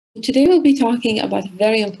Today we'll be talking about a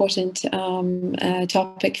very important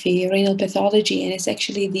topic في renal pathology, and it's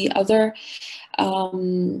actually the other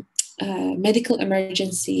medical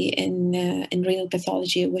emergency in renal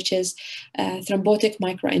pathology, which is thrombotic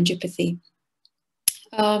microangiopathy.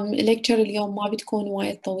 الليكتشر اليوم ما بتكون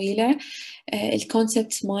وايد طويلة.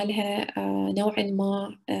 الكونسبت مالها نوعا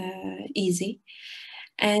ما easy,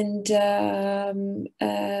 and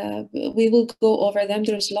we will go over them.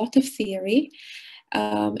 There's a lot of theory,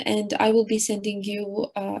 and I will be sending you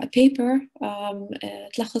a paper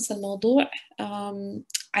تلخص الموضوع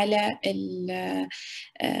على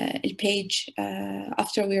الpage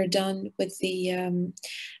after we are done with the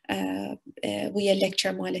ويا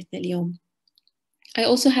lecture مالتنا اليوم. I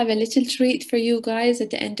also have a little treat for you guys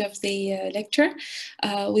at the end of the lecture.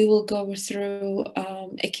 We will go through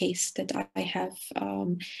a case that I have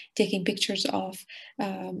taken pictures of,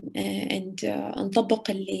 and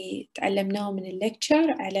نطبق اللي تعلمناه من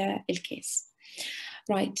الlecture على الكيس.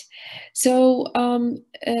 Right. So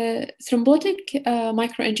thrombotic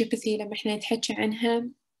microangiopathy لما احنا نتحكي عنها,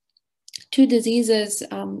 two diseases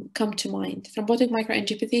come to mind. Thrombotic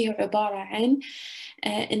microangiopathy هو عبارة عن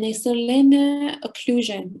إنه يصير لنا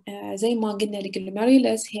occlusion زي ما قلنا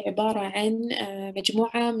الجلوميرولس هي عبارة عن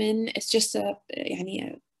مجموعة من it's just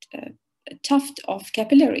يعني a tuft of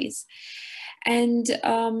capillaries, and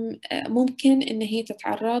ممكن إن هي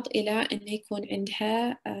تتعرض إلى إنه يكون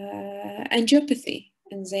عندها angiopathy.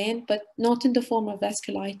 إنزين, but not in the form of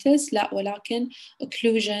vasculitis, لا, ولكن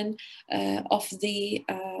occlusion of the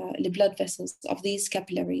blood vessels of these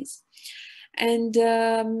capillaries. And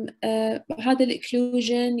هذا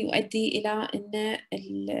الاكلوجن يؤدي إلى إن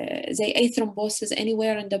زي أي thrombosis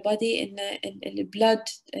anywhere in the body, إن the blood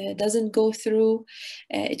doesn't go through.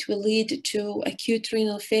 It will lead to acute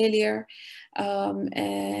renal failure,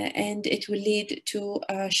 and it will lead to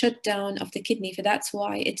a shutdown of the kidney. So that's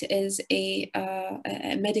why it is a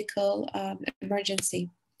medical emergency.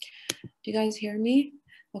 Do you guys hear me?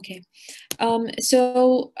 Okay.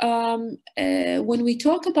 When we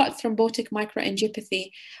talk about thrombotic microangiopathy,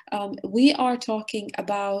 we are talking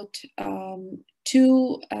about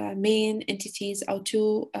two main entities or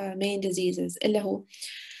two main diseases, اللي هو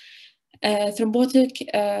thrombotic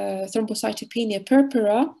thrombocytopenia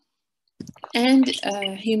purpura and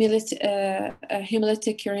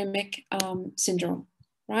hemolytic uremic syndrome,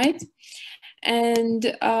 right? And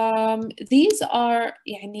these are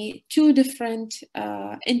يعني two different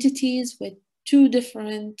entities with two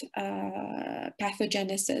different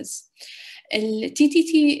pathogenesis.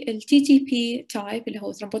 TTP type اللي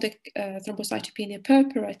هو thrombotic thrombocytopenia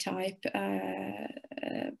purpura type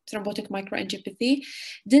thrombotic microangiopathy,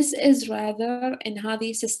 this is rather in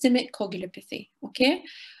هذه systemic coagulopathy. Okay,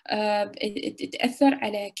 تأثر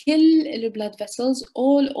على كل blood vessels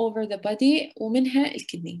all over the body ومنها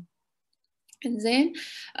الكدني. And then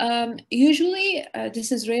usually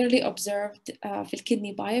this is rarely observed في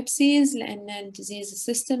الكدني biopsies لأن الdisease is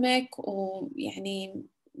systemic, ويعني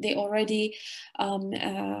they already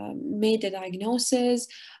made a diagnosis.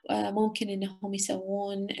 ممكن إنهم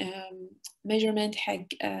يسوون measurement حق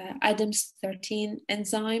Adams 13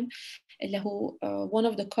 enzyme اللي هو one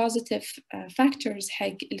of the causative factors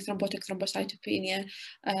حق thrombotic thrombocytopenia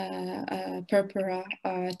purpura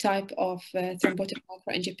type of thrombotic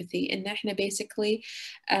microangiopathy. إن إحنا basically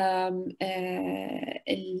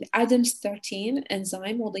Adams 13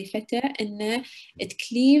 enzyme وظيفته إنه it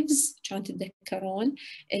cleaves, كان تتذكرون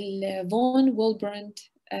الفون ويلبرند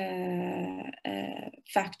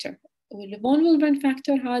factor. والفون ويلبرن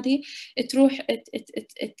فاكتور هذه تروح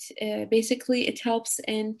basically it helps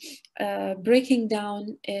in breaking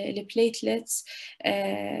down the platelets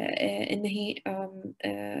إن هي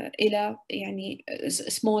إلى يعني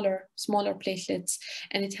smaller platelets,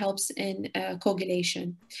 and it helps in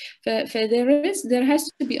coagulation. there has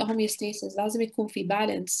to be a homeostasis. لازم يكون في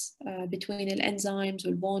balance between الانزيمز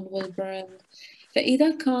والفون ويلبرن.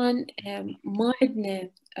 فإذا كان ما عندنا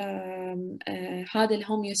هذا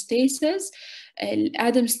الهوميوستاسيس,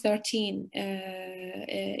 الادمز 13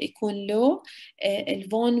 يكون low,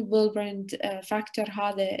 الفون ويلبرند فاكتور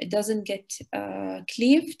هذا doesn't get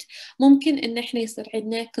cleaved, ممكن ان احنا يصير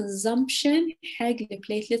عندنا consumption حق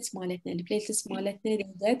البليتلتس مالتنا. البليتلتس مالتنا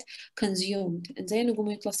they get consumed, انزين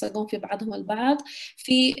يقوموا يتلصقون في بعضهم البعض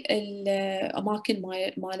في الاماكن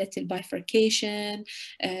مالت البايفركيشن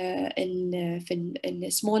في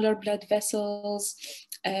smaller blood vessels,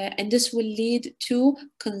 and this will lead to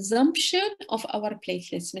consumption of our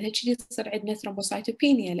platelets. من هيك يصير عندنا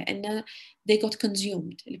thrombocytopenia لأن they got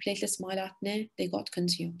consumed. البليتلتس مالاتنا they got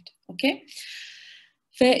consumed. okay,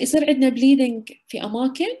 فيصير عندنا bleeding في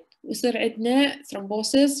أماكن ويصير عندنا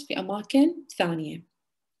thrombosis في أماكن ثانية.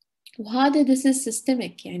 وهذا this is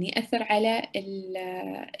systemic يعني يأثر على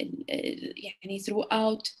يعني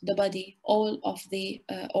throughout the body, all of the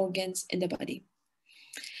organs in the body.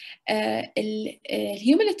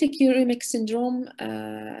 الهيموليتيك uremic syndrome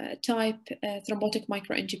type thrombotic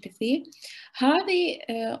microangiopathy هذه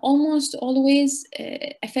almost always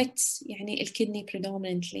affects يعني الكدني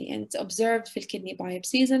predominantly, and it's observed في الكدنey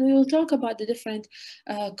biopsies, and we will talk about the different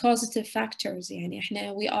causative factors. يعني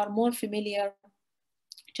احنا we are more familiar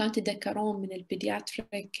كان تتذكرون من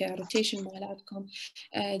البيدياتريك روتيشن مالتكم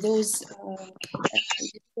those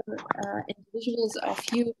individuals of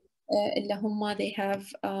you اللي هم they have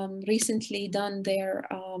recently done their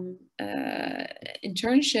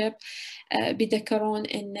internship بيذكرون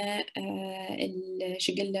ان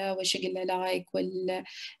الشجلة والشجلة لايك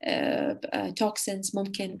والتوكسينز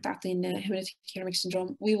ممكن تعطينا hemolytic uremic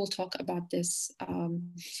syndrome. We will talk about this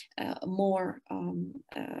more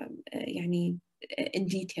يعني in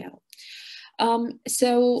detail.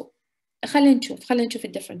 So خلينا نشوف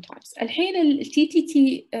ال different types. الحين ال TTP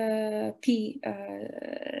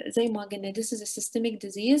زي ما قلنا this is a systemic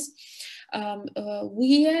disease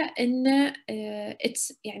وهي إن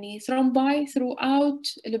it's يعني thrombi throughout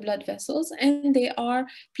the blood vessels and they are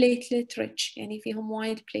platelet rich يعني فيهم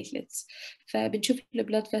وايد platelets. فبنشوف ال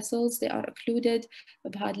blood vessels they are occluded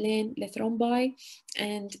بهذلين ال thrombi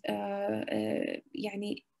and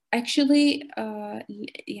يعني actually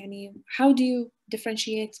يعني how do you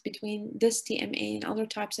differentiate between this TMA and other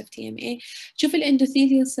types of TMA? شوف ال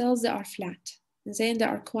endothelial cells, they are flat. Then they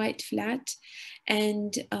are quite flat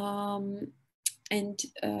and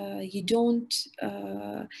you don't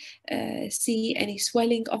see any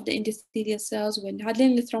swelling of the endothelial cells.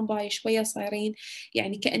 وهذين الثرومباي شوية صايرين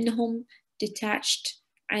يعني كأنهم detached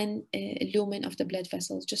عن lumen of the blood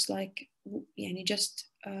vessels, just like يعني just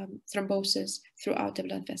thrombosis throughout the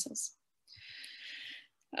blood vessels.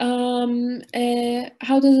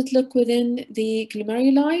 How does it look within the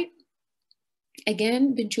glomeruli?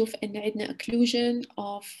 Again بنشوف إن عندنا occlusion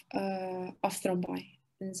of thrombi.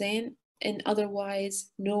 زين in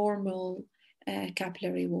otherwise normal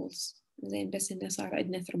capillary walls. زين بس إنه صار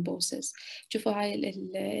عندنا thrombosis. شوفوا هاي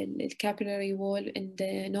ال capillary wall in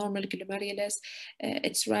the normal glomerulus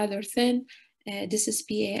it's rather thin. This is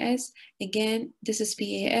PAS. Again, this is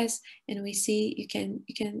PAS, and we see you can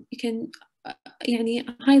يعني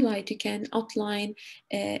highlight, you can outline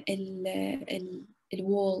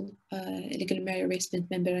الwall الglomerular basement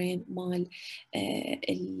membrane مال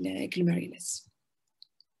الglomerulus.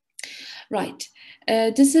 Right.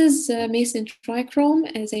 This is Mason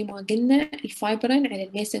trichrome. زي ما قلنا الفايبرين على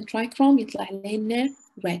الميسن trichrome يطلع لنا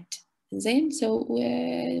red. زين, so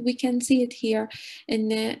we can see it here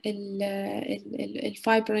إن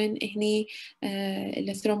الفايبرين هني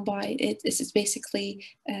الثرومبي it is basically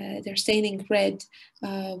they're staining red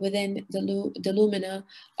within the lumina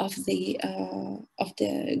of the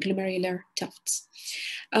glomerular tufts.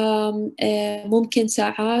 ممكن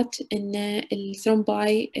ساعات إن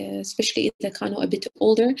الثرومبي especially إذا كانوا a bit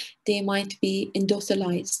older they might be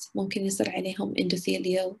endothelized, ممكن يصير عليهم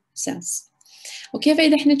endothelial cells. وكيف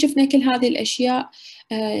إذا إحنا شفنا كل هذه الأشياء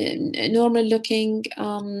normal looking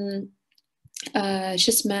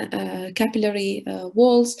شو اسمه capillary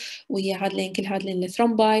walls ويا هذلين كل هذلين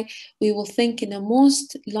الثرومبي, we will think in a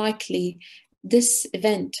most likely this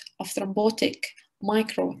event of thrombotic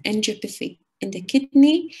microangiopathy in the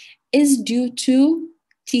kidney is due to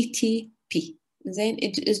TTP. Then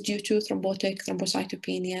it is due to thrombotic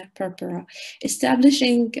thrombocytopenia purpura.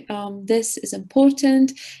 Establishing this is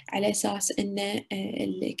important على أساس إن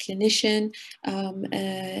the clinician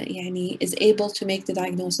يعني is able to make the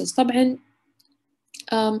diagnosis. طبعاً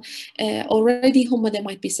already هم they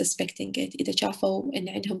might be suspecting it إذا شافوا إن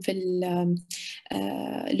عندهم في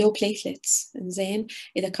low platelets. زين,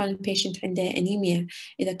 إذا كان البيشنت عنده أنيميا,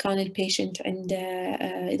 إذا كان البيشنت عنده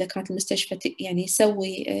إذا كانت المستشفى يعني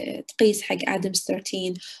يسوي تقيس حق Adams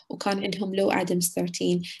 13 وكان عندهم low Adams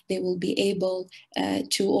 13, they will be able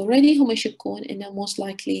to already هم يشكون إنه most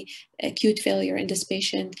likely acute failure in this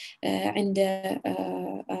patient عنده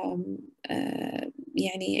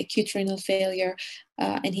يعني acute renal failure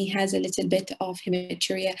and he has a little bit of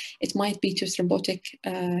hematuria. It might be to thrombotic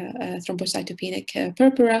thrombocytopenic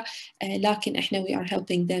purpura, لكن احنا we are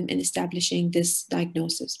helping them in establishing this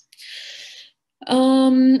diagnosis.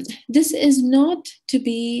 This is not to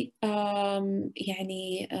be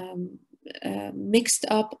يعني mixed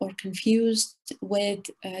up or confused with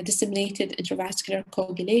disseminated intravascular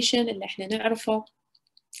coagulation اللي احنا نعرفه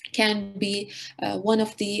can be one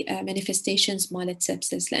of the manifestations مالت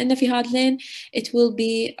sepsis, لأن في هذلين it will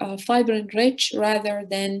be fibrin rich rather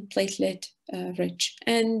than platelet rich.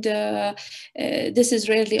 And this is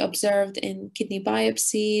rarely observed in kidney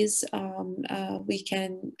biopsies. We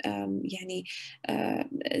can يعني,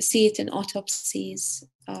 see it in autopsies.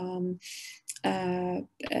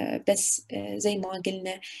 بس زي ما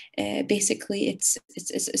قلنا basically it's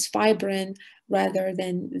fibrin rather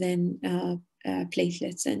than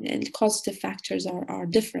platelets, and causative factors are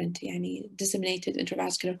different. يعني disseminated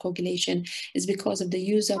intravascular coagulation is because of the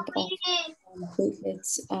use up of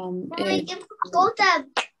platelets.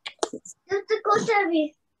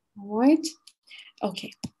 Right.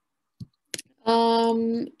 Okay.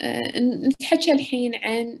 نتحكي الحين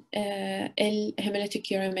عن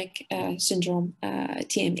الهيموليتيك يوريميك سيندروم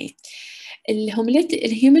TMA.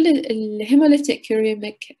 الهيموليتيك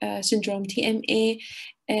يوريميك سيندروم TMA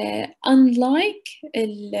unlike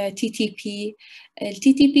ال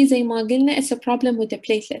TTP زي ما قلنا it's a problem with the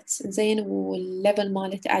platelets زين والlevel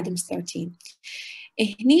مالت ADAMS 13.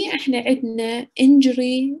 هني احنا عندنا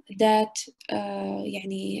injury that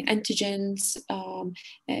يعني antigens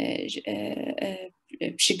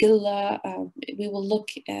بشقلة. We will look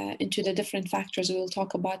into the different factors. We will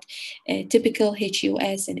talk about typical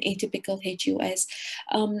HUS and atypical HUS.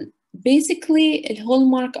 Basically the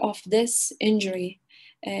hallmark of this injury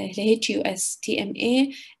HUS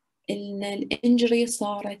TMA إن الانجري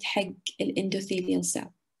صارت حق endothelial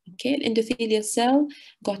cell. Okay, the endothelial cell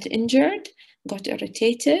got injured, got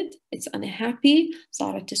irritated, it's unhappy,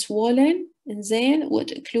 صارت swollen, إنزين,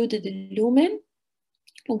 what included the lumen,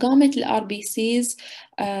 وقامت ال RBCs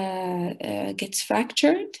gets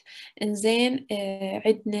fractured, إنزين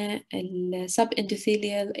عندنا ال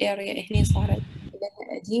subendothelial area هنا صارت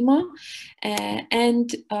edema,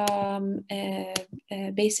 and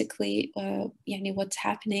basically يعني what's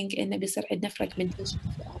happening إنه بيصير عندنا fragmentation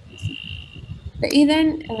of the RBC. فإذا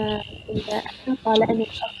إذا احنا طالعنا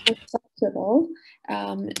structural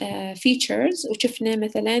features وشفنا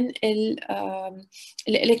مثلا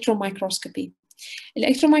الالكترومايكروسكوبي.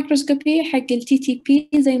 الالكترومايكروسكوبي حق ال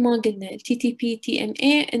TTP زي ما قلنا ال TTP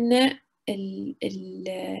TMA إن ال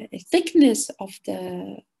thickness of the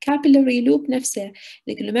capillary loop نفسه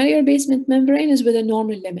the glomerular basement membrane is within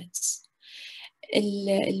normal limits.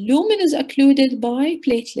 الlumen is occluded by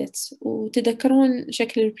platelets, وتذكرون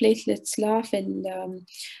شكل البليتلتس لا في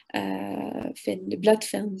ال blood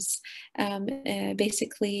films.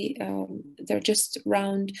 Basically they're just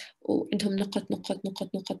round وعندهم نقط.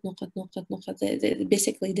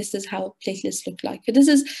 Basically this is how platelets look like. But this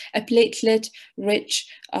is a platelet rich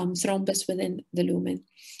thrombus within the lumen.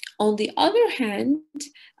 On the other hand,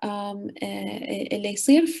 اللي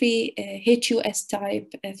يصير في HUS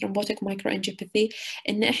type thrombotic microangiopathy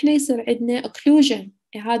إن إحنا يصير عندنا occlusion.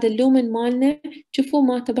 هذا اللومن مالنا شوفوا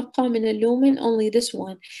ما تبقى من اللومن only this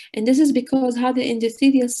one, and this is because هذا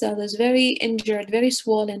endothelial cell is very injured, very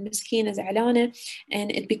swollen, مسكينة زعلانة,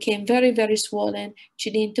 and it became very very swollen.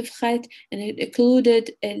 كذي انتفخت and it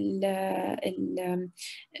occluded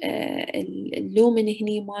اللومن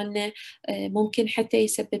هني مالنا. ممكن حتى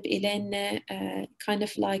يسبب إلينا kind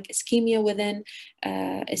of like ischemia within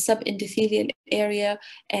a subendothelial area,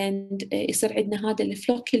 and يصير عندنا هذا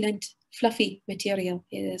الفلوكولنت fluffy material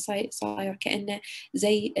صاير كأنه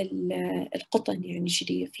زي القطن يعني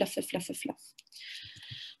شدي fluff.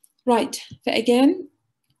 Right, so again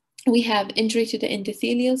we have injury to the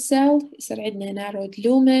endothelial cell, يصير عندنا narrowed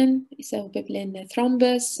lumen, يسبب لنا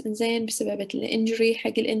thrombus إنزين بسبب الانجري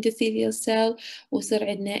حق endothelial cell, ويصير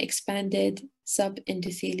عندنا expanded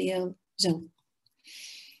subendothelial zone.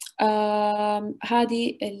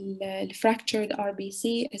 هذه fractured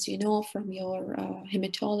RBC as you know from your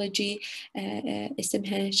hematology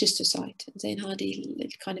اسمها schistocyte. زين هذه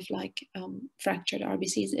kind of like fractured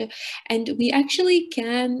RBCs, and we actually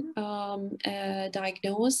can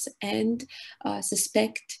diagnose and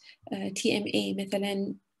suspect TMA.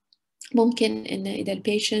 مثلا ممكن إن إذا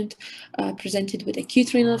البيشنت presented with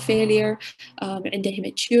acute renal failure, عنده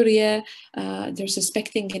hematuria, they're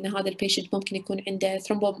suspecting إن هذا البيشنت ممكن يكون عنده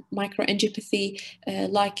thrombo-microangiopathy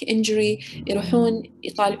like injury, يروحون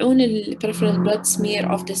يطالعون ال peripheral blood smear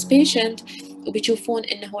of this patient وبيشوفون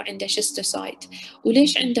إنه عنده schistocyte.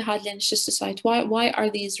 وليش عنده هذا schistocyte? Why are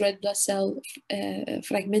these red blood cell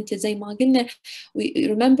fragmented? زي ما قلنا, we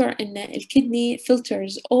remember إن الكدني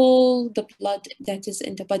filters all the blood that is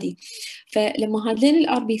in the body. فلما هذين ال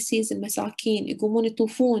RBCs المساكين يقومون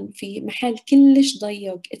يطوفون في محل كلش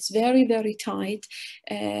ضيق, it's very very tight,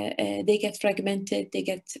 they get fragmented, they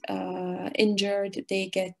get injured, they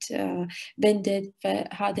get bended.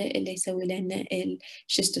 فهذا اللي يسوي لنا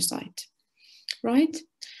الschistocyte. Right?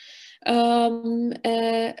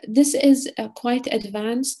 This is a quite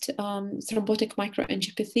advanced thrombotic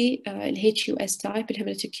microangiopathy, HUS type,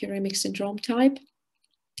 الهيموليتيك uremic syndrome type.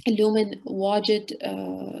 اللومن واجد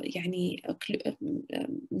يعني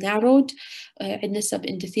narrowed. عندنا sub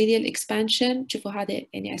endothelial expansion. شوفوا هذا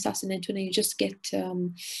يعني أساس إن أنتوا you just get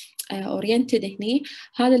oriented هني.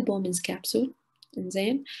 هذا البومنز كابسول.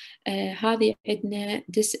 إنزين هذه عندنا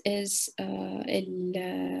this is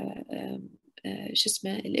شو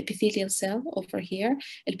اسمه الابيثيليال cell over here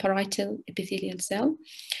البارايتال epithelial cell.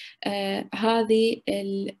 هذه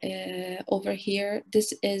over here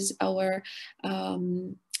this is our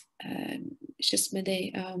شو اسمه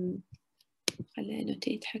ده خلينا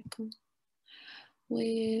نوتيت حقكم.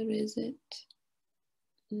 where is it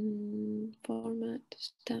format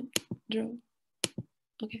stamp draw.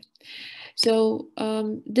 Okay, so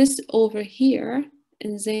this over here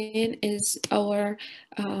إنزين is our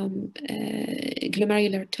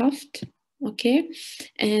glomerular tuft. Okay,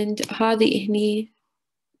 and هذه هني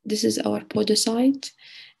this is our podocyte.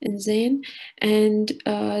 إنزين and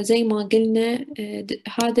زي ما قلنا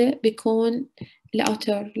هذا بيكون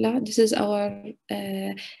الأوتر لا this is our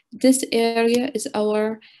this area is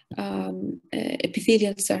our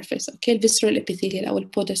epithelial surface. okay visceral epithelial أو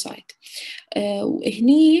البودوسايت.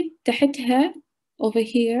 وهني تحتها over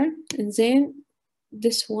here إنزين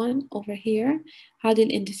this one over here هذه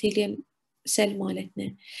الانdothelial cell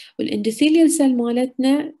مالتنا. والانdothelial cell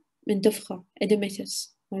مالتنا منتفخة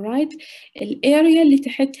edematous. alright الاريا اللي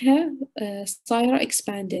تحتها صايرة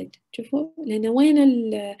expanded. شوفوا لأن وين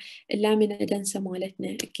اللامينا دنسة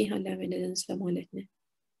مالتنا. هاي اللامينا دنسة مالتنا.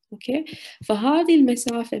 اوكي فهذه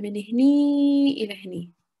المسافة من هني إلى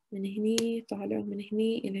هني من هني طالعوا من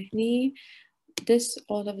هني إلى هني this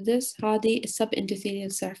all of this هذه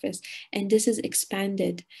subendothelial surface and this is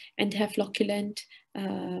expanded عندها flocculent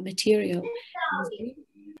material.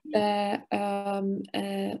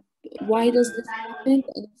 why does this happen؟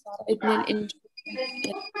 لأن صار عندنا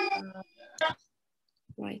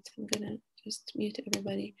right I'm gonna just mute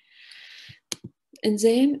everybody.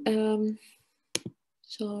 إنزين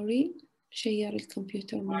sorry شير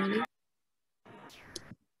الكمبيوتر مالي.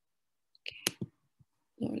 okay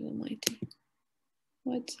Lord Almighty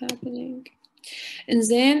what's happening.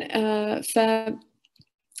 إنزين ف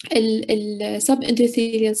sub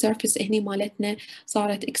endothelial surface هني مالتنا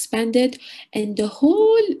صارت expanded and the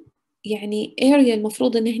whole يعني area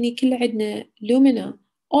المفروض إن هني كله عندنا lumina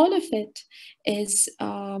all of it is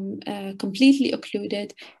completely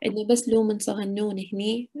occluded. عندنا بس lumen صغنون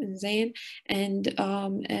هني إنزين and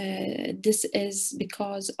this is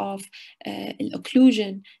because of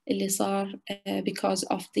occlusion اللي صار because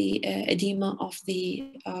of the edema of the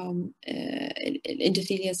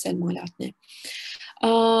endothelial cell مالتنا.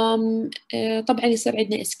 طبعا يصير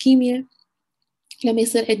عندنا اسكيميا. لما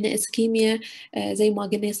يصير عندنا اسكيميا زي ما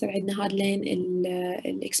قلنا يصير عندنا هذلين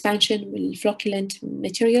الاكسبانشن والفلوكولنت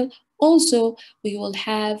ماتيريال. also we will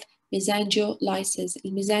have mesangiolisis.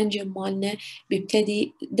 الميزانجيوم مالنا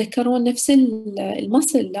بيبتدي تذكرون نفس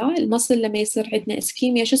المصل. لا المصل لما يصير عندنا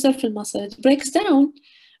اسكيميا شو يصير في المصل؟ it breaks down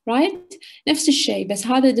right نفس الشيء بس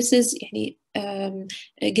هذا this is يعني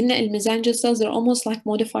قلنا الميزانجيال cells are almost like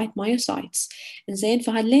modified myocytes. زين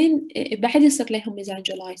فهاللين بعد يصير لهم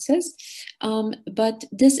mesangiolisis but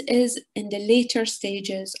this is in the later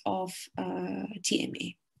stages of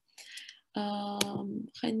TMA.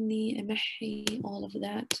 خلني أمحي all of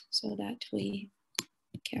that so that we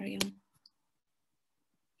carry on.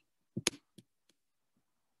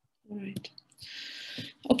 All right.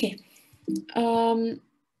 Okay.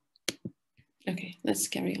 Okay, let's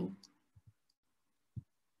carry on.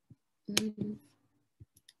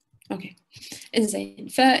 Okay. إنزين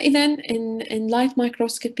فإذا in light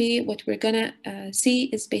microscopy what we're gonna see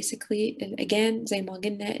is basically again زي ما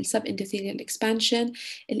قلنا subendothelial expansion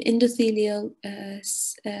endothelial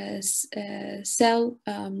cell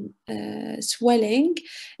swelling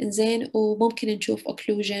إنزين وممكن نشوف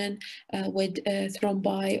occlusion with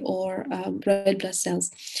thrombi or red blood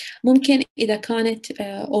cells. ممكن إذا كانت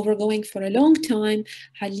overgoing for a long time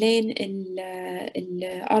حالين ال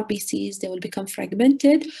RBCs they will become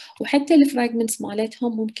fragmented وحتى الفراغمنتس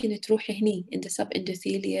مالتهم ممكن تروح هني in the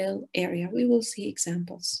subendothelial area. We will see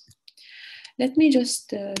examples. Let me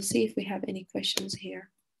just see if we have any questions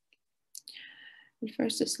here. The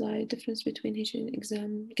first slide, difference between HN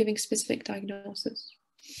exam giving specific diagnosis.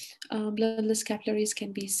 Bloodless capillaries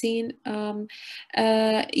can be seen.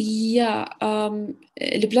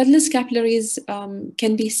 The bloodless capillaries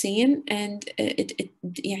can be seen and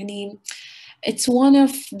يعني it's one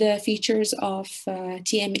of the features of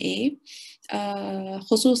TMA.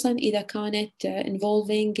 خصوصا إذا كانت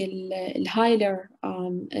involving الهايلر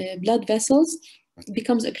blood vessels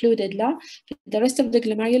becomes occluded لا. The rest of the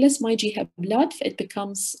glomerulus ما يجيها blood, it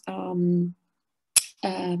becomes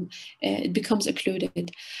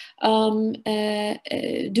occluded.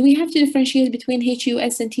 Do we have to differentiate between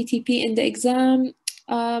HUS and TTP in the exam?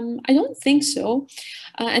 I don't think so.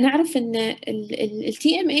 أنا أعرف إن ال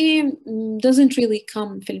TMA doesn't really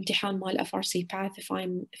come في الامتحان مال FRC path if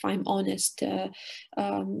I'm honest.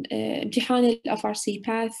 امتحان ال FRC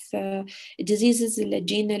path diseases اللي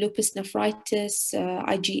تجينا lupus nephritis,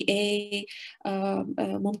 IgA,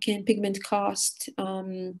 ممكن pigment cast.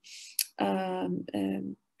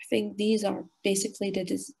 I think these are basically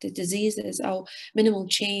the diseases أو minimal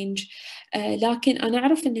change. لكن أنا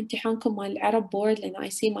أعرف إن امتحانكم مال العرب board لأن I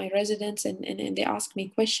see my residents and they ask me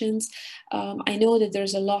questions. I know that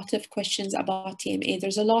there's a lot of questions about TMA.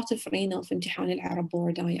 There's a lot of renal في امتحان العرب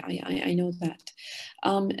board. I know that.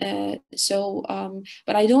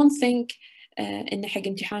 But I don't think إن حق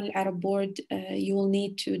امتحان العرب board you will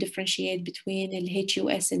need to differentiate between the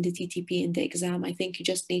HUS and the TTP in the exam. I think you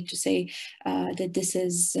just need to say that this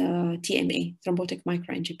is TMA, thrombotic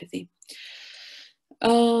microangiopathy.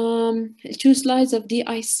 Two slides of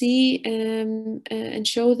DIC and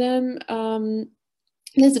show them.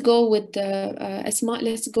 Let's go with the Asma.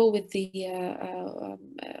 Let's go with the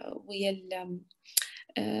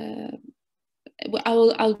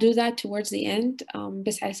I'll do that towards the end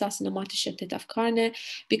بس على أساس إنه ما تشتت أفكارنا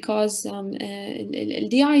because the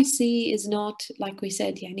DIC is not, like we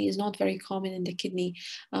said, يعني is not very common in the kidney.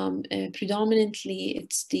 Predominantly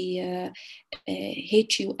it's the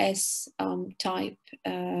HUS type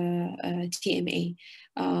TMA,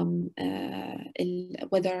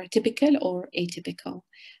 whether typical or atypical.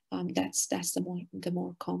 That's the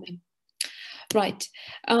more common. Right.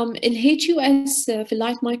 الHUS في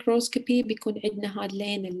اللايت microscopy بيكون عندنا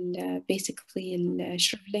هادلين basically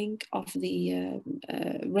shriveling of the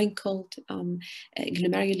wrinkled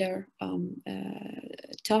glomerular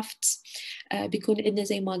tufts. بيكون عندنا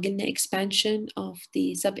زي ما قلنا expansion of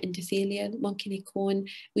the subendothelial. ممكن يكون,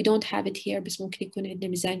 we don't have it here بس ممكن يكون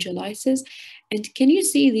عندنا mesangiolisis. And can you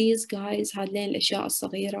see these guys هادلين الأشياء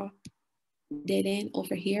الصغيرة Delen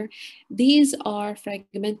over here? These are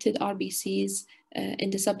fragmented RBCs in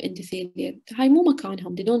the subendothelium. هاي مو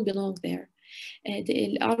مكانهم, they don't belong there.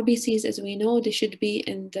 The RBCs, as we know, they should be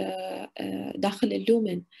in the داخل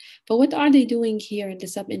الlumen. But what are they doing here in the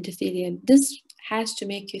subendothelium? This has to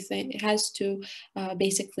make you think, has to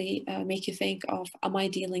basically make you think of, am I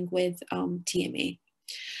dealing with TMA?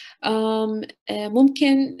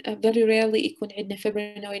 ممكن very rarely يكون عندنا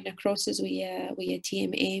fibrinoid necrosis ويا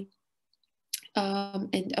TMA.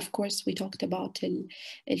 And of course, we talked about the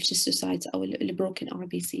schistocytes or the broken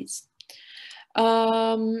RBCs.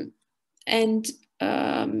 And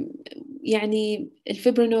يعني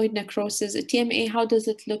الfibrinoid necrosis, TMA, how does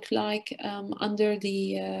it look like under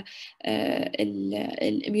the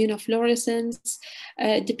immunofluorescence?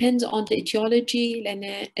 Depends on the etiology.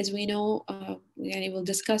 لأن, as we know, يعني we'll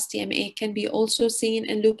discuss, TMA can be also seen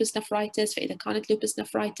in lupus nephritis. فإذا كانت lupus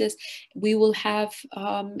nephritis, we will have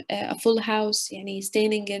a full house يعني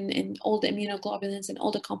staining in all the immunoglobulins and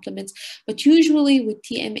all the complements. But usually with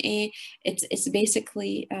TMA, it's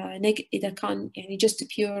basically إذا كان يعني just a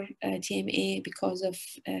pure TMA because of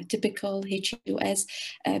typical HUS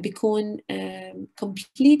بيكون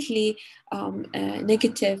completely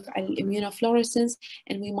negative على immunofluorescence,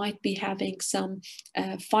 and we might be having some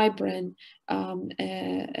fibrin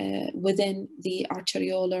within the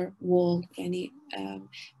arteriolar wall. يعني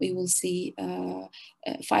we will see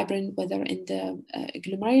fibrin whether in the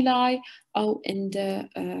glomeruli or in the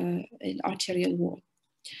arterial wall.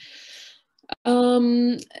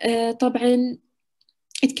 طبعا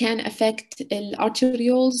it can affect the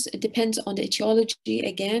arterioles. It depends on the etiology.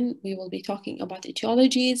 Again, we will be talking about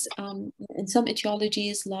etiologies. In some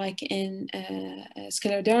etiologies, like in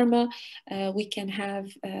scleroderma, we can have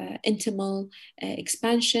intimal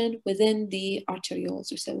expansion within the arterioles.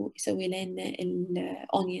 So we learn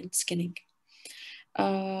onion skinning.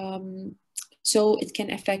 So it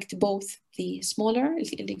can affect both the smaller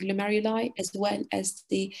the glomeruli as well as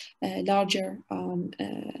the larger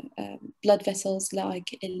blood vessels like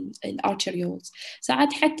arterioles.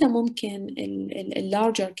 ساعات حتى ممكن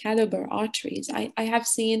larger caliber arteries. I have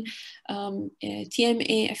seen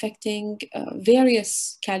TMA affecting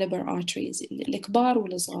various caliber arteries, الكبار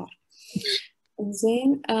والصغار.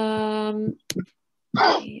 زين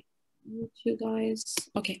you guys,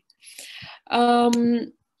 okay.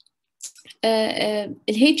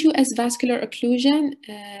 HUS vascular occlusion,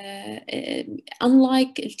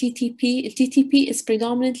 unlike TTP is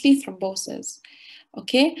predominantly thrombosis.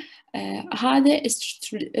 Okay, هذا is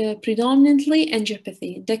predominantly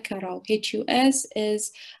angiopathy. ذكروا HUS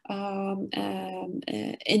is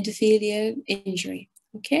endothelial injury.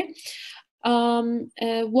 Okay.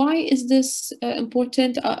 Why is this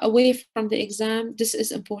important away from the exam? This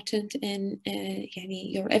is important in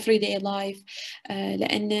يعني your everyday life,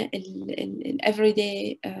 لأن ال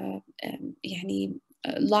everyday يعني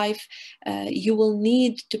life you will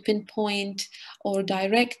need to pinpoint or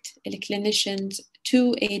direct the clinicians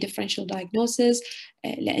to a differential diagnosis,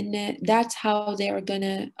 لأن that's how they are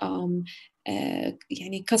gonna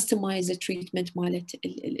يعني customize the treatment مالت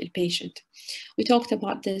الpatient. We talked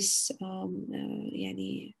about this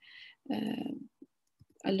يعني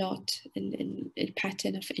a lot, the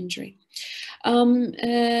pattern of injury.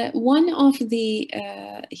 One of the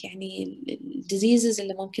يعني diseases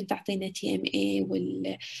اللي ممكن تعطينا TMA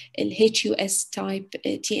HUS type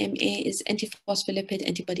TMA is antiphospholipid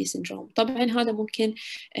antibody syndrome. طبعا هذا ممكن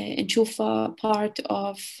نشوفه part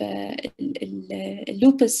of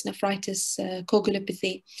lupus nephritis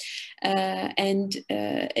coagulopathy, and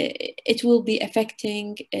it will be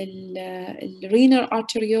affecting the renal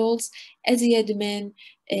arterioles أزيد من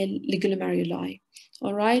الجلوmeruli.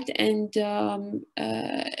 All right, and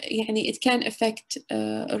يعني it can affect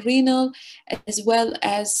renal as well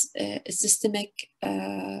as systemic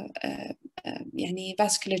يعني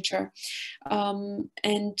vasculature,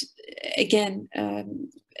 and again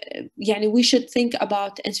يعني we should think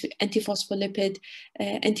about antiphospholipid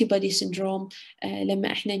antibody syndrome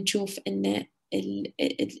لما احنا نشوف ان ال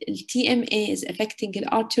TMA is affecting the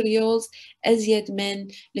arterioles أزيد من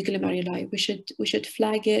الجلوmeruli. We should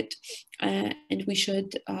flag it, and we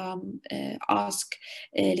should ask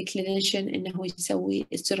the clinician إنه يسوي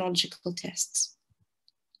serological tests.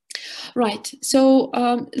 Right, so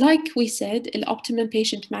like we said, the optimum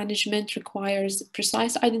patient management requires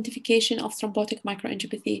precise identification of thrombotic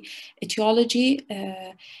microangiopathy etiology.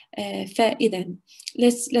 فإذا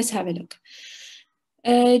let's have a look.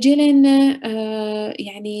 جيلنا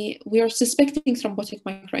يعني we are suspecting thrombotic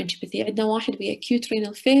microangiopathy. عندنا واحد with acute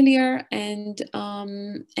renal failure and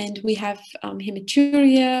we have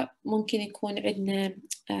hematuria. ممكن يكون عندنا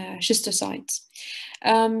schistocytes.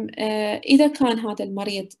 إذا كان هذا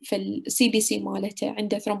المريض في ال CBC مالته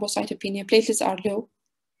عنده thrombocytopenia, platelets are low,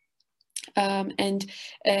 and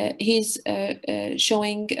he's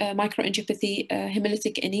showing microangiopathy,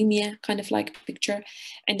 hemolytic anemia, kind of like picture,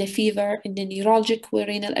 and the fever, and the neuralgic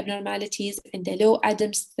renal abnormalities, and the low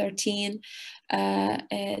Adams 13.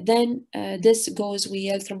 Then this goes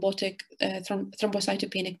with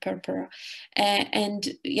thrombocytopenic purpura,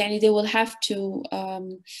 and يعني they will have to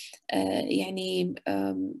يعني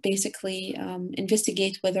basically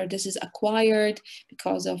investigate whether this is acquired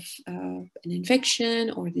because of an infection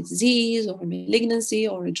or disease or malignancy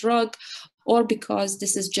or a drug, or because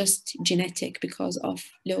this is just genetic because of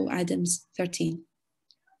low Adams 13.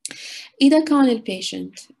 إذا كان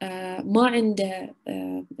البيشنت ما عنده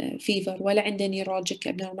fever ولا عنده neurologic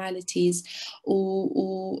abnormalities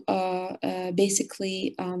و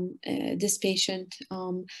basically this patient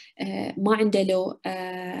ما عنده low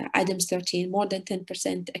Adams 13, more than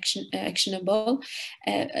 10% actionable,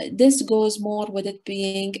 this goes more with it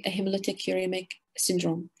being a hemolytic uremic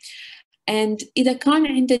syndrome. And إذا كان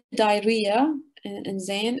عنده diarrhea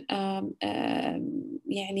إنزين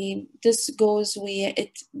يعني this goes with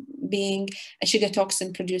it being a Shiga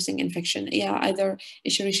toxin producing infection, yeah, either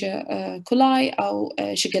Escherichia coli أو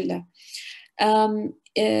Shigella.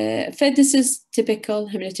 This is typical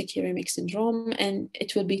hemolytic uremic syndrome, and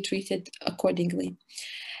it will be treated accordingly.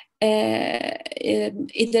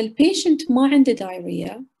 إذا البيشنت ما عنده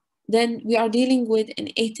diarrhea, then we are dealing with an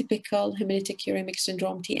atypical hemolytic uremic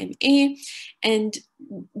syndrome, TMA, and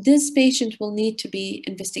this patient will need to be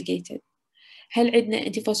investigated. هل عندنا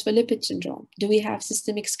antiphospholipid syndrome? Do we have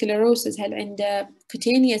systemic sclerosis? هل عنده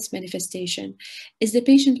cutaneous manifestation? Is the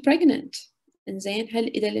patient pregnant? إنزين هل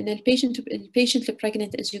إذا لأن البيشنت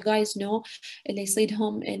pregnant, as you guys know, اللي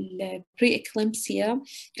يصيدهم pre-eclampsia,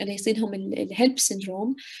 اللي يصيدهم الهيلب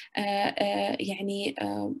syndrome, يعني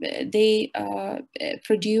they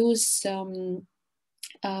produce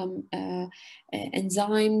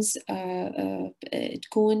enzymes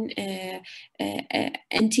تكون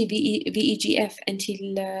anti VEGF, anti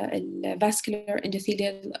vascular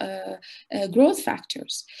endothelial growth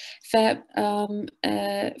factors.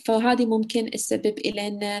 فهذه ممكن تسبب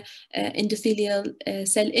لنا endothelial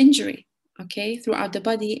cell injury, okay, throughout the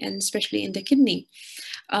body and especially in the kidney.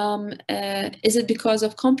 Is it because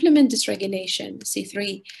of complement dysregulation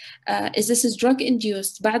C3 is this drug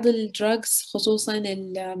induced بعض الدراجز خصوصا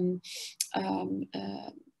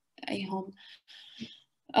أيهم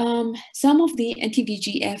some of the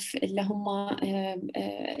anti-VEGF اللي هم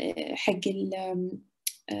حق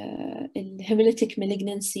الهيموليتيك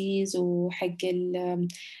malignancies وحق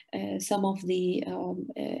some of the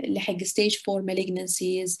اللي حق stage 4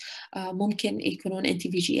 malignancies ممكن يكونون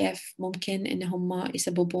anti-VEGF ممكن إنهم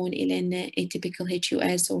يسببون إلى atypical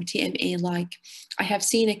HUS or TMA-like. I have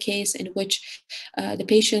seen a case in which the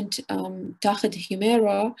patient تاخذ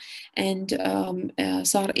Humira and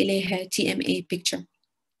صار إليها TMA picture.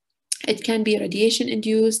 It can be radiation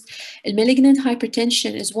induced. Malignant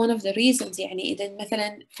hypertension is one of the reasons. يعني إذا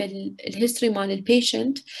مثلا في الهيستوري مال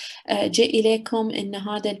البيشنت جاء إليكم إن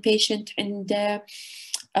هذا البيشنت عنده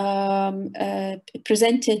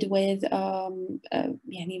presented with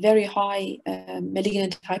يعني very high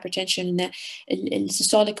malignant hypertension إن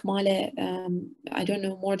السيستوليك ماله I don't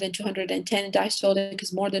know more than 210 diastolic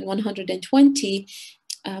is more than 120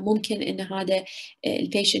 ممكن إن هذا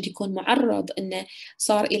البيشنت يكون معرض إنه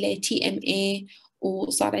صار إلى TMA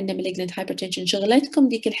وصار عنده malignant hypertension. شغلتكم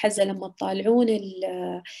ديك الحزة لما تطالعون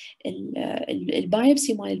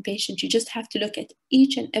البايبسي مال البيشنت you just have to look at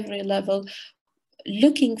each and every level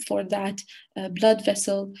looking for that blood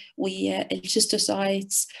vessel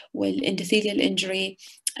والcystocytes والendothelial injury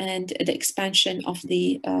and the expansion of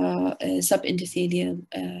the subendothelial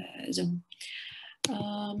zone.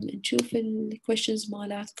 نشوف ال questions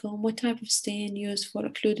مالاتكم. What type of stain used for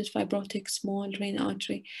occluded fibrotic small vein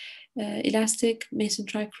artery? Elastic, Mason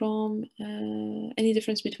trichrome. Any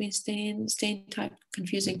difference between stain type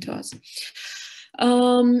confusing to us.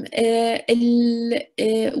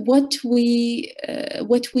 What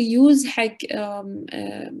we use حق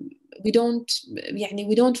we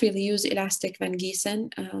don't really use elastic Van Giesen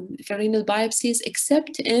for renal biopsies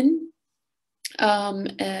except in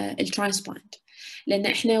transplant. لأن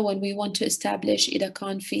إحنا when we want to establish إذا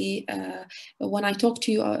كان في when I talk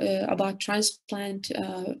to you about transplant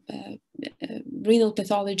renal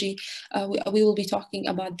pathology we will be talking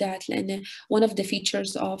about that لأن one of the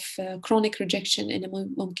features of chronic rejection إنه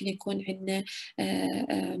ممكن يكون عندنا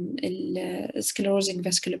sclerosing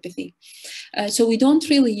vasculopathy. So we don't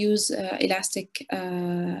really use elastic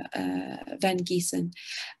Van Giesen.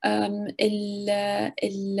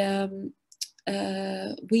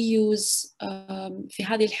 We use في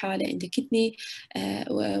هذه الحالة in the kidney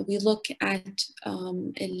we look at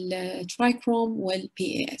the trichrome وال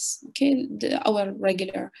PAS, okay, our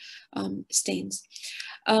regular stains.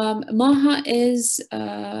 MAHA is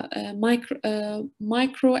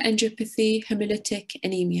microangiopathy hemolytic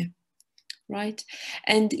anemia. Right,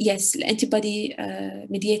 and yes, antibody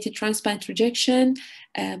mediated transplant rejection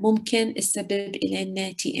ممكن السبب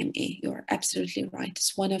إلى TMA. You're absolutely right.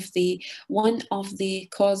 It's one of the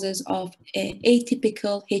causes of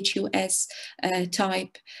atypical HUS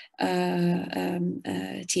type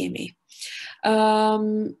TMA.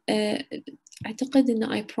 أعتقد إن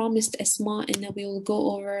I promised أسماء إن we will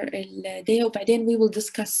go over day وبعدين we will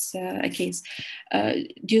discuss a case.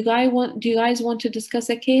 Do you guys want to discuss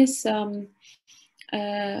a case?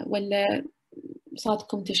 ولا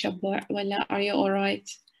صادكم تشبع ولا are you all right?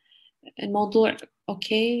 الموضوع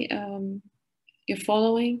okay? You're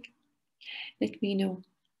following? Let me know.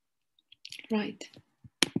 Right.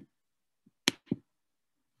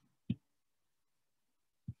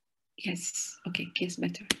 Yes. Okay. Case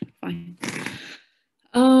better. Fine.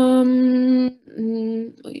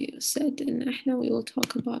 You said إن إحنا we will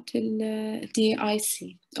talk about the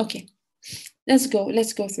DIC. Okay. Let's go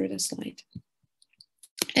through the slide.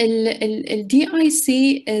 The DIC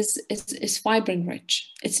is fibrin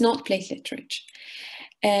rich. It's not platelet rich.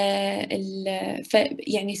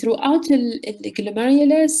 يعني throughout the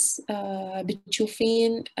glomerulus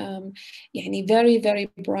بتشوفين يعني very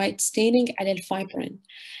bright staining على الفibrin.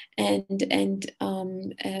 And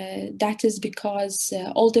that is because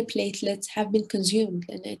all the platelets have been consumed,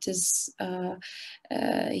 and it is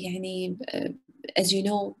يعني as you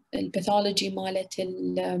know الpathology مالت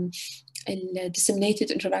disseminated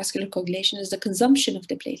intravascular coagulation is the consumption of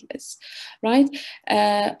the platelets, right?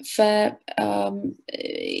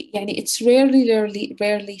 يعني it's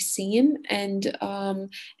rarely seen, and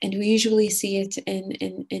we usually see it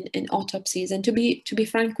in autopsies. And to be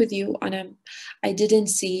frank with you, I didn't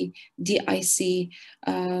see DIC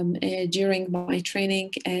during my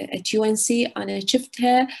training at UNC. أنا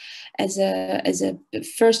شفتها as a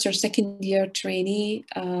first or second year trainee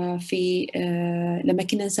في لما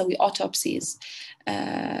كنا نسوي autopsies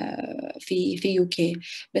في UK.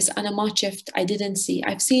 بس أنا ما شفت, I didn't see.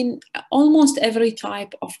 I've seen almost every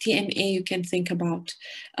type of TMA you can think about.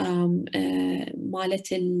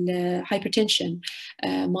 مالت hypertension,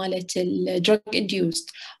 مالت drug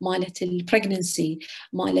induced, مالت pregnancy,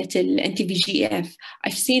 مالت anti-VEGF.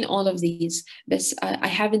 I've seen all of these, but I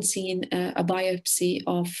haven't seen a biopsy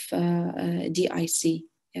of DIC.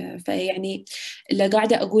 فيعني اللي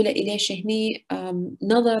قاعدة أقوله إليش هني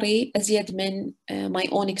نظري أزيد من my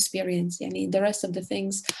own experience. يعني the rest of the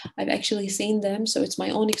things I've actually seen them, so it's my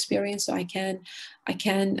own experience, so I can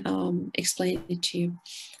explain it to you.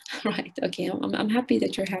 Right, okay, I'm happy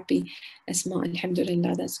that you're happy, Asma.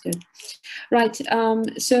 Alhamdulillah, that's good. Right,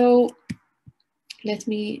 so let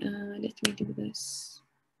me do this.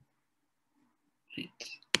 Right,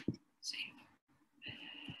 save.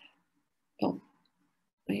 Oh,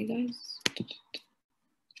 are you guys?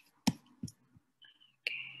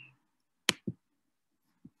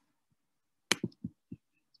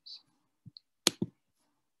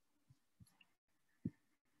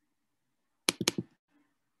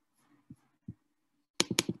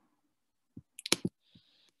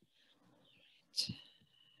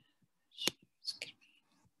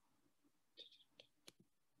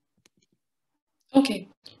 اوكي,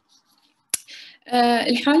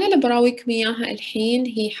 الحالة اللي براويكم إياها الحين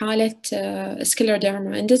هي حالة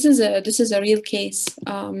scleroderma, and this is a real case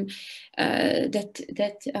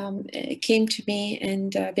that came to me,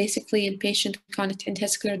 and basically the patient كانت عندها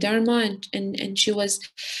scleroderma, and she was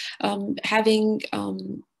having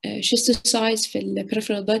schistocytes في the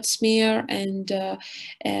peripheral blood smear and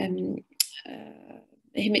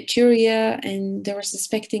hematuria, and they were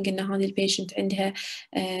suspecting إن هذه البيشنت عندها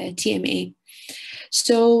TMA.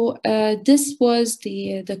 So this was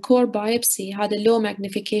the core biopsy. هذا low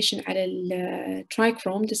magnification على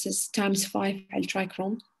trichrome. This is ×5 على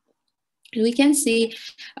trichrome. And we can see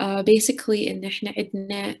basically إن إحنا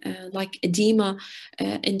عندنا like edema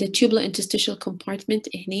in the tubular interstitial compartment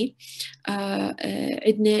هني.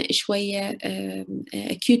 عندنا شوية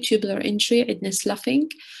acute tubular injury, عندنا sloughing.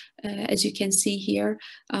 As you can see here,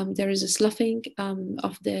 there is a sloughing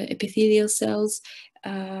of the epithelial cells,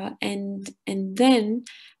 and then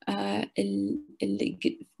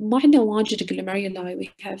ما عندنا واجد glomeruli.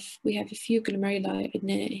 We have a few glomeruli.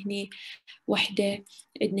 عندنا هني واحدة,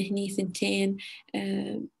 عندنا هني ثنتين.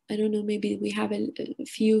 I don't know, maybe we have a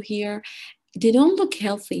few here. They don't look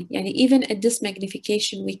healthy. يعني even at this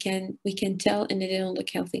magnification we can tell and they don't look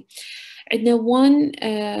healthy. عندنا one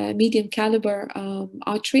medium caliber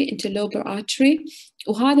artery, interlobar artery,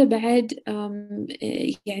 وهذا بعد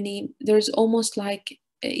يعني there's almost like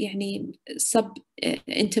يعني sub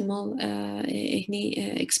intimal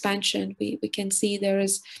هني expansion. We can see there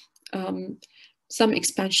is some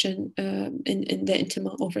expansion in the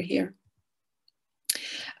intima over here.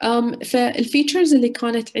 فالفيتشرز اللي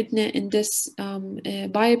كانت عندنا in this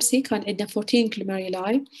biopsy كان عندنا 14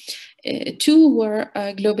 glomeruli. 2 were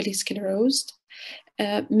globally sclerosed.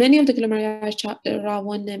 Many of the glomeruli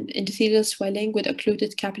راون endothelial swelling with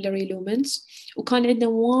occluded capillary lumens, وكان عندنا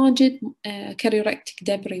واجد karyorectic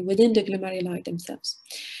debris within the glomeruli themselves.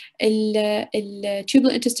 The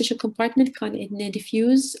tubular interstitial compartment كان عندنا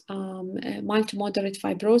diffuse mild to moderate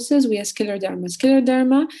fibrosis ويا scleroderma.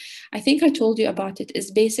 Scleroderma, I think I told you about it, is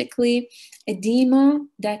basically edema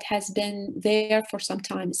that has been there for some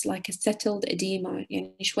time. It's like a settled edema,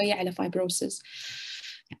 يعني شوية على fibrosis.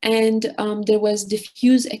 And there was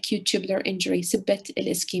diffuse acute tubular injury, سبت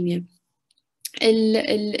الإسكيميا.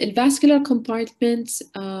 الفاسكولار compartments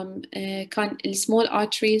كان السمول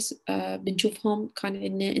arteries بنشوفهم كان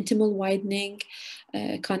عندنا intimal widening,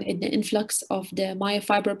 كان عندنا influx of the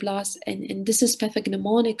myofibroblasts, and this is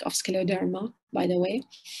pathognomonic of scleroderma, by the way.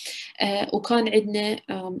 وكان عندنا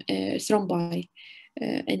thrombi,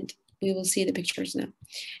 and we will see the pictures now.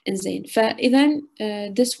 إنزين, فإذا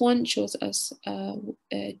this one shows us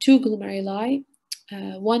 2 glomeruli,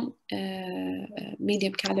 one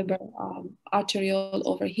medium caliber arteriole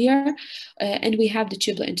over here, and we have the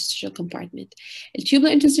tubular interstitial compartment. The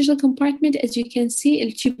tubular interstitial compartment, as you can see,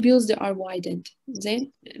 the tubules they are widened,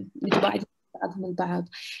 زين, متباعدين بعضهم البعض,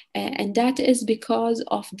 and that is because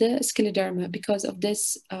of the scleroderma, because of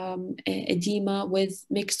this edema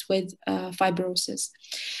mixed with fibrosis.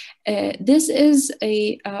 This is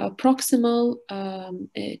a proximal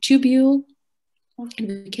tubule, and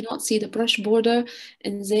we cannot see the brush border,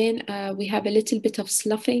 and then we have a little bit of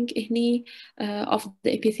sloughing هني of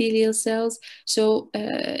the epithelial cells. So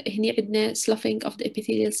هني عندنا sloughing of the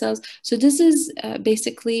epithelial cells. So this is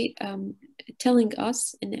basically telling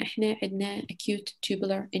us إن إحنا عندنا acute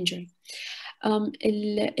tubular injury.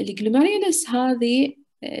 الجلوميرولس هذه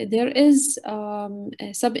there is a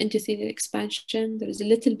subendothelial expansion. There is a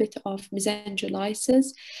little bit of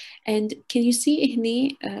mesangiolisis, and can you see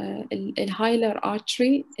هني الhilar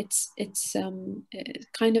artery? It's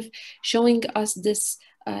kind of showing us this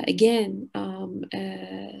again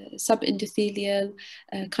subendothelial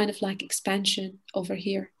kind of like expansion over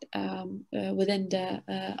here within the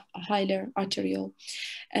hilar arteriole.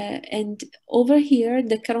 And over here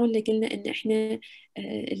ذكرون اللي قلنا إن إحنا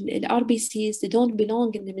the RBCs, they don't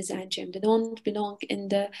belong in the mesangium, they don't belong in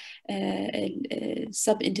the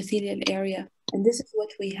subendothelial area. And this is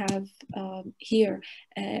what we have here,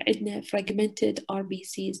 عندنا fragmented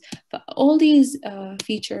RBCs. But all these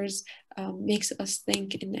features makes us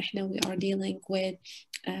think إن إحنا we are dealing with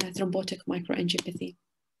thrombotic microangiopathy.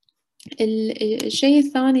 الشيء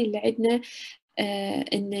الثاني اللي عندنا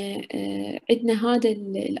إن عندنا هذا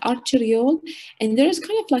الارتريول, and there is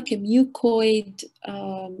kind of like a mucoid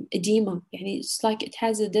edema. يعني it's like it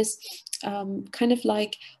has this kind of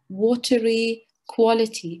like watery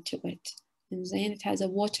quality to it. زين, it has a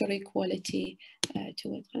watery quality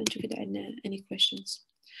to it. خلينا نشوف إذا عندنا any questions.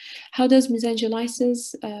 How does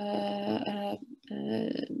mesangiolisis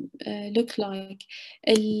look like?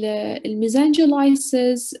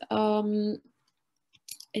 Mesangiolisis,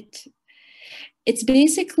 it's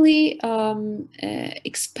basically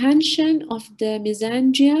expansion of the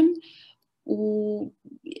mesangium,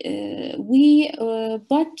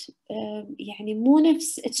 but يعني مو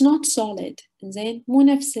نفس, it's not solid. زين, مو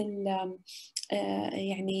نفس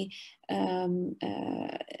يعني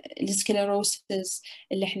السكليروسيس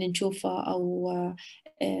اللي احنا نشوفه او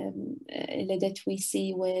that we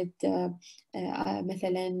see with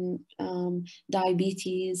مثلا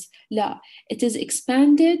diabetes. لا, it is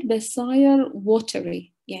expanded بس صاير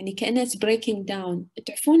watery, يعني كأنه it's breaking down.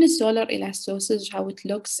 تعرفون السولار elastosis how it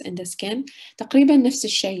looks in the skin, تقريبا نفس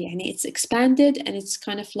الشيء. يعني it's expanded and it's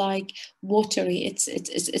kind of like watery. It's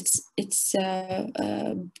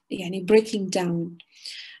يعني breaking down.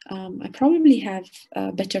 I probably have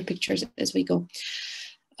better pictures as we go.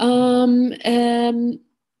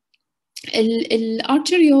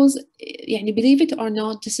 Arterioles, يعني believe it or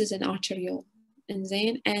not, this is an arteriole.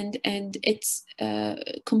 and it's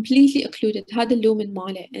completely occluded. هذا اللومن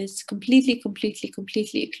ماله, and it's completely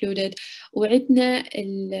occluded. وعندنا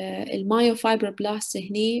المايوفايبروبلاست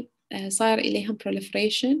هني صار إليهم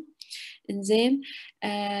proliferation. إنزين,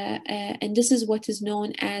 and this is what is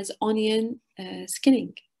known as onion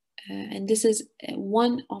skinning. And this is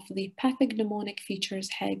one of the pathognomonic features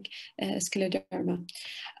حق scleroderma.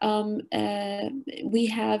 We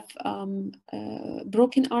have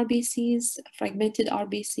broken RBCs, fragmented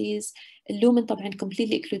RBCs. Lumen طبعا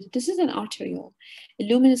completely occluded. This is an arteriole. The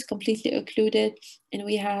lumen is completely occluded, and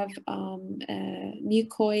we have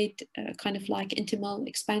mucoid kind of like intimal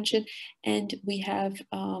expansion, and we have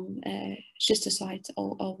schistocytes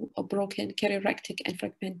or broken karyorectic and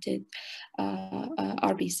fragmented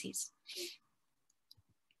RBCs.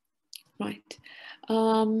 Right.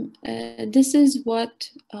 This is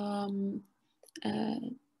what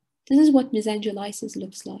mesangiolisis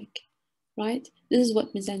looks like. Right? This is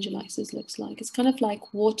what mesangiolisis looks like. It's kind of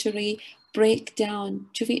like watery breakdown.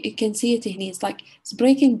 You can see it here. It's like it's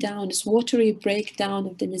breaking down. It's watery breakdown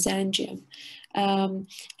of the mesangium. And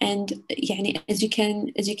يعني, as you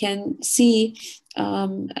can see,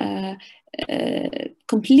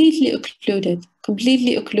 completely occluded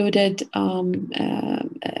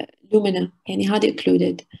lumina. يعني هذه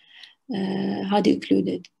occluded, هذه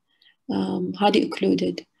occluded.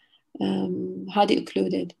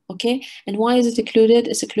 Okay, and why is it occluded?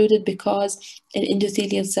 It's occluded because the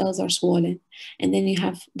endothelial cells are swollen, and then you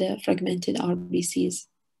have the fragmented RBCs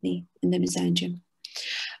in the mesangium.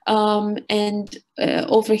 And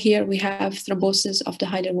over here we have thrombosis of the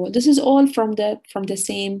hilar wall. This is all from the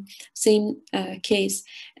same case,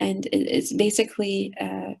 and it's basically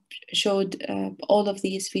showed all of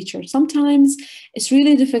these features. Sometimes it's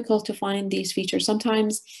really difficult to find these features.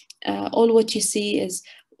 Sometimes all what you see is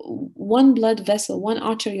one blood vessel, one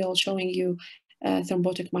arteriole showing you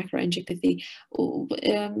thrombotic microangiopathy.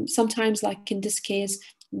 Sometimes, like in this case,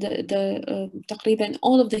 تقريبا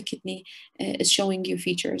all of the kidney is showing you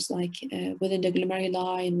features like within the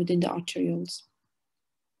glomeruli and within the arterioles.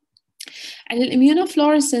 And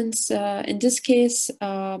immunofluorescence, in this case,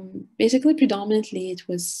 basically predominantly it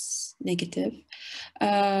was negative.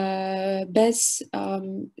 بس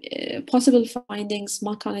possible findings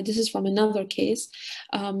ما كانت. This is from another case.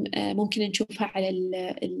 ممكن نشوفها على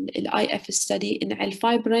ال IF study إن على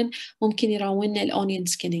الفايبرين ممكن يراونا ال onion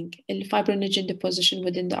skinning, ال fibrinogen deposition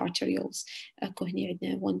within the arterioles. أكو هني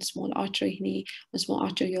عندنا one small artery هني, one small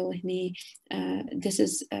arteriole هني. This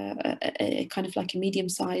is a kind of like a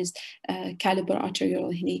medium-sized caliber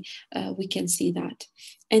arteriole هني. We can see that.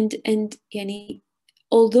 And يعني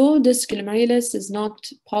although this glomerulus is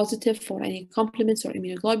not positive for any complements or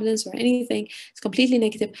immunoglobulins or anything, it's completely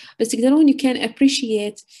negative. But you can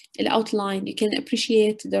appreciate the outline, you can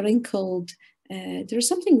appreciate the wrinkled, there's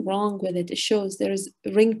something wrong with it. It shows there's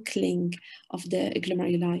wrinkling of the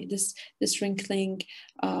glomeruli. This wrinkling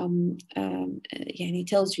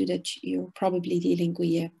tells you that you're probably dealing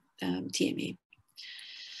with TMA.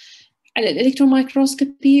 على electron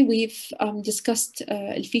microscopy we've discussed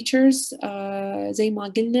features زي ما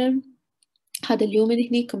قلنا. هذا اليوم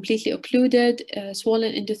هنا completely occluded,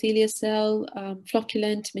 swollen endothelial cell,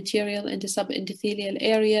 flocculent material in the subendothelial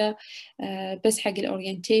area, بس حق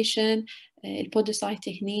الorientation, البودوسايت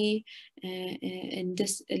هني, and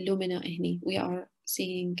this lumina هني. We are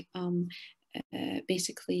seeing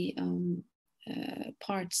basically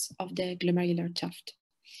parts of the glomerular tuft.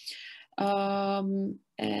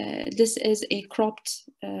 This is a cropped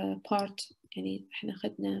part. يعني احنا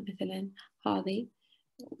خدنا مثلا هذه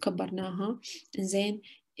وكبرناها. زين,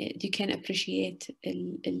 you can appreciate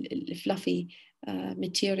the fluffy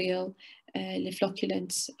material, the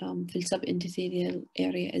flocculence في ال subendothelial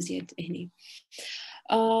area أزيد هني.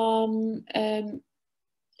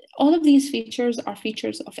 All of these features are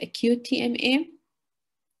features of acute TMA.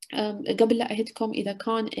 قبل لا أهدكم إذا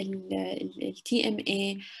كان ال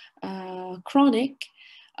TMA chronic,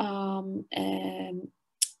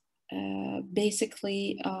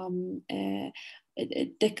 basically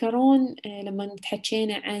تذكرون لما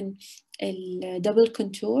تحكينا عن ال double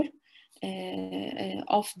contour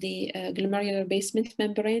of the glomerular basement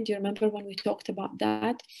membrane. Do you remember when we talked about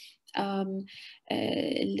that?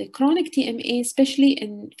 chronic TMA, especially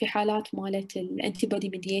في حالات مالت antibody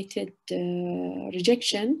mediated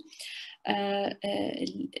rejection,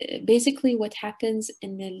 basically what happens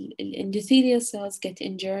in the endothelial cells get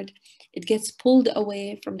injured, it gets pulled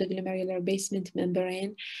away from the glomerular basement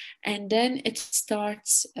membrane, and then it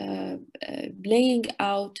starts laying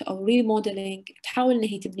out or remodeling. تحاول إن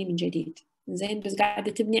هي تبني من جديد. زين, بس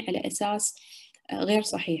قاعدة تبني على أساس غير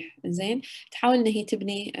صحيح. زين, تحاول إن هي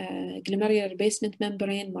تبني glomerular basement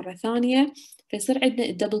membrane مرة ثانية, فيصير عندنا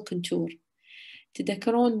الدبل كونتور.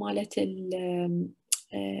 تذكرون مالت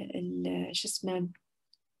شو اسمه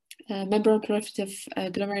membranous proliferative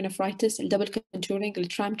glomerulonephritis, double contouring,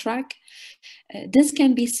 tram track. This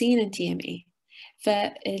can be seen in TMA.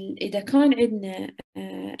 فإذا كان عندنا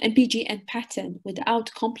MPGN pattern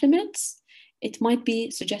without complements, it might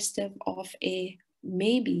be suggestive of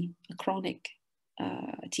maybe a chronic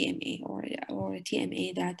TMA or a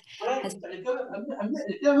TMA that has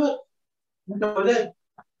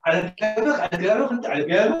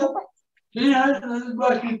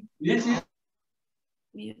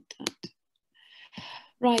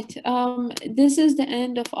Right, this is the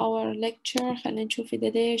end of our lecture. خلينا نشوف إذا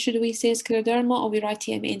ده should we say scleroderma or we write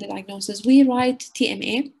TMA in the diagnosis? We write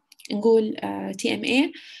TMA, نقول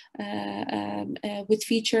TMA with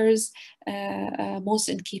features most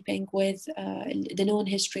in keeping with the known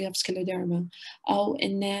history of scleroderma, أو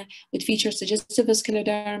إن with features suggestive of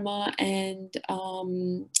scleroderma, and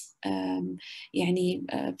يعني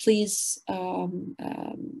please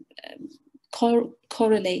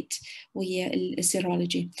correlate with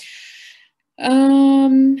serology.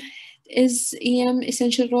 Is EM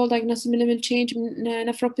essential role diagnosis minimal change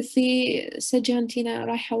nephropathy? سجنتينا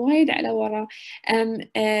رايحة وايد على ورا.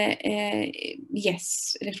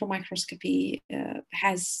 Yes, electron microscopy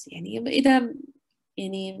has يعني إذا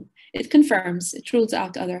يعني it confirms, it rules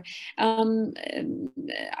out other.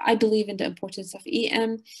 I believe in the importance of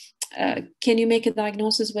EM. Can you make a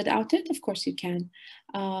diagnosis without it? Of course you can.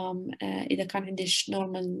 إذا كان عندش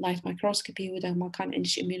normal light microscopy وإذا ما كان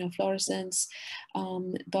عندش immunofluorescence,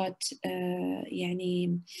 but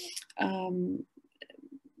يعني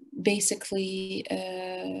basically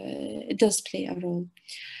it does play a role.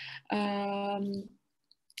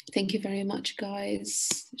 Thank you very much, guys.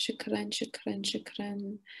 شكرا شكرا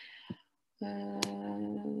شكرا.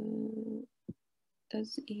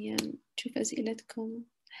 شوف أسئلتكم.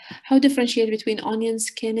 How differentiate between onion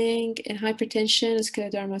skinning and hypertension and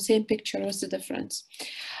scleroderma? Same picture, what's the difference?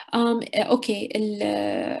 Okay,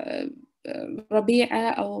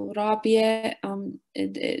 Rabia or Rabia,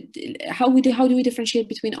 how do we differentiate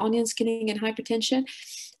between onion skinning and hypertension?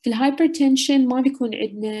 في الهايبرتنشن ما بيكون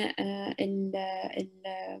عندنا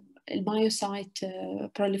المايوسايت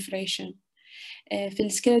proliferation. في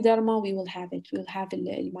السكليدرما we will have it, we will have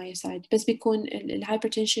المايوسايت، بس بيكون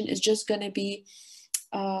الهايبرتنشن is just gonna be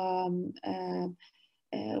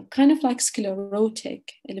kind of like sclerotic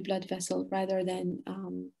in the blood vessel rather than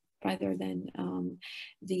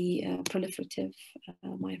the proliferative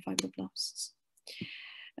myofibroblasts.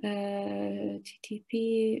 TTP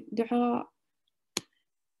دعاء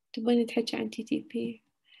تبغين نتحكي عن TTP؟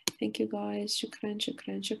 Thank you guys. شكرا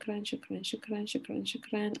شكرا شكرا شكرا شكرا شكرا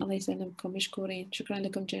شكرا، الله يسلمكم، مشكورين، شكرا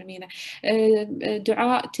لكم جميعا.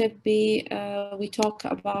 دعاء تبي we talk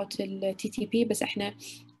about ال TTP، بس احنا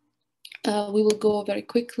we will go very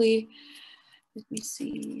quickly. Let me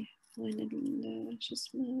see وين شو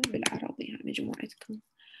اسمه بالعربي هاي مجموعتكم.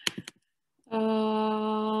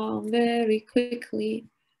 Very quickly.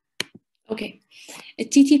 Okay.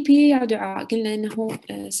 الTTP يا دعاء قلنا إنه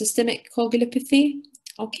systemic coagulopathy,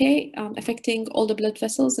 okay, affecting all the blood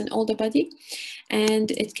vessels in all the body,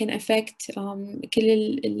 and it can affect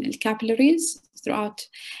كل capillaries throughout,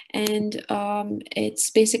 and it's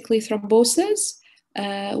basically thrombosis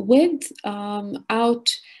without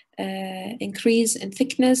increase in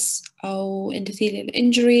thickness or endothelial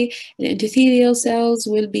injury. The endothelial cells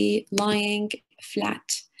will be lying flat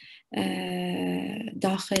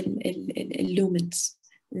داخل اللومنز.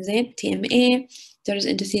 زين TMA there is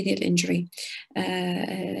endothelial injury.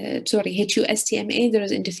 Sorry, HUS-TMA there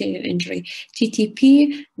is endothelial injury. TTP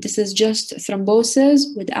this is just thrombosis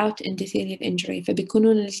without endothelial injury.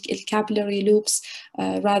 فبيكونون capillary loops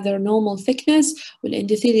rather normal thickness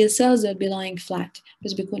والendothelial cells will be lying flat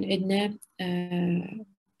بس بيكون عندنا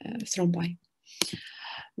thrombi.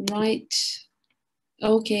 Right.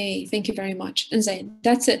 Okay, thank you very much. إنزين,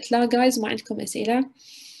 that's it. لا guys ما عندكم أسئلة.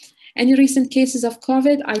 Any recent cases of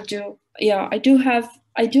COVID? I do. Yeah, I do have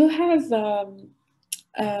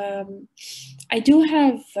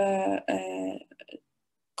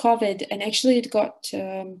COVID, and actually it got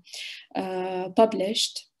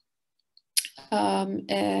published.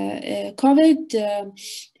 COVID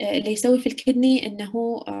اللي يسوي في الكدني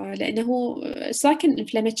إنه لأنه it's like an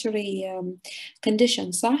inflammatory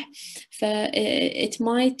condition صح؟ ف it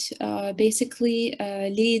might basically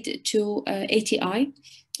lead to ATI.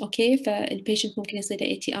 اوكي فالبيشنت ممكن يصير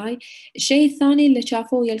ATI. الشيء الثاني اللي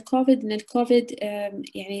شافوه ويا الكوفيد ان الكوفيد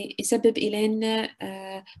يعني يسبب الينا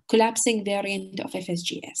collapsing variant of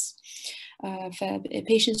FSGS.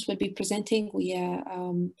 patients will be presenting ويا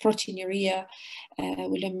proteinuria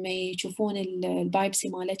ولما يشوفون البايبسي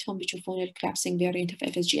مالتهم بيشوفون collapsing variant of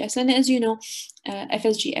FSGS. and as you know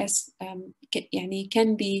FSGS يعني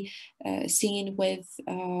can be seen with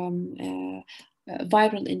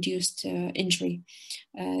viral induced injury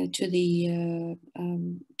to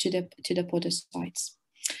the podocytes.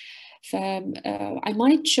 I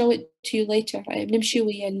might show it to you later. بنمشي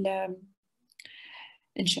ويا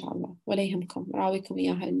إن شاء الله ولا يهمكم راويكم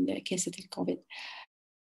إياها كيسة الكوفيد.